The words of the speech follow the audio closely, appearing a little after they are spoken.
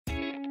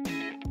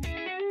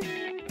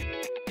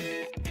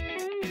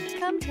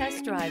Come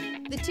test drive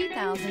the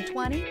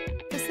 2020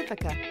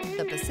 Pacifica.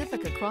 The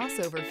Pacifica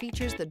crossover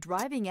features the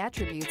driving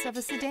attributes of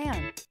a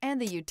sedan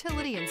and the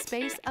utility and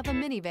space of a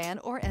minivan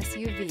or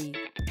SUV.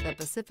 The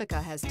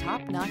Pacifica has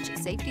top-notch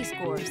safety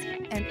scores,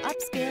 an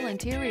upscale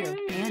interior,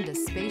 and a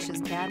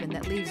spacious cabin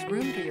that leaves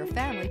room for your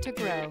family to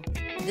grow.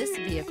 This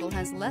vehicle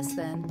has less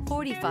than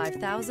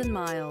 45,000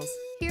 miles.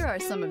 Here are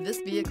some of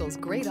this vehicle's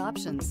great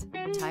options: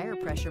 tire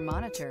pressure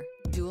monitor,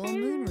 dual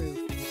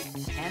moonroof,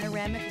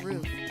 panoramic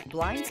roof,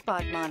 blind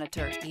spot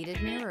monitor,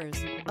 heated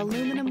mirrors,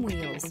 aluminum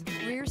wheels,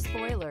 rear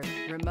spoiler,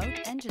 remote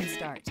engine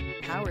start,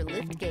 power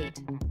liftgate,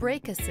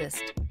 brake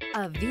assist.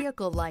 A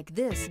vehicle like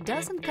this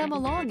doesn't come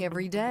along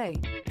every day.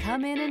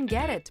 Come in and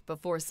get it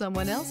before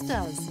someone else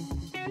does.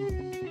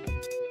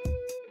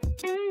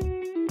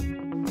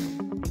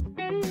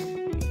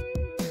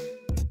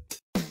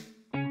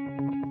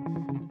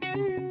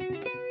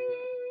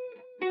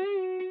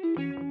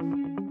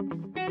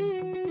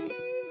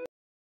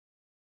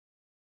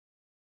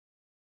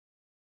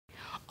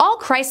 All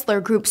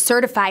Chrysler Group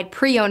certified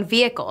pre-owned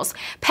vehicles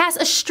pass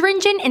a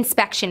stringent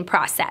inspection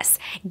process,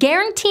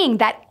 guaranteeing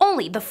that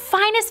only the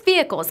finest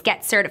vehicles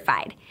get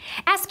certified.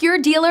 Ask your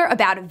dealer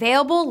about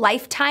available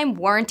lifetime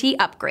warranty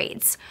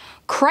upgrades.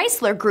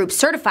 Chrysler Group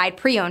certified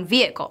pre-owned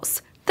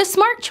vehicles, the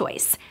smart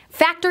choice,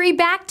 factory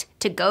backed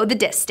to go the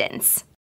distance.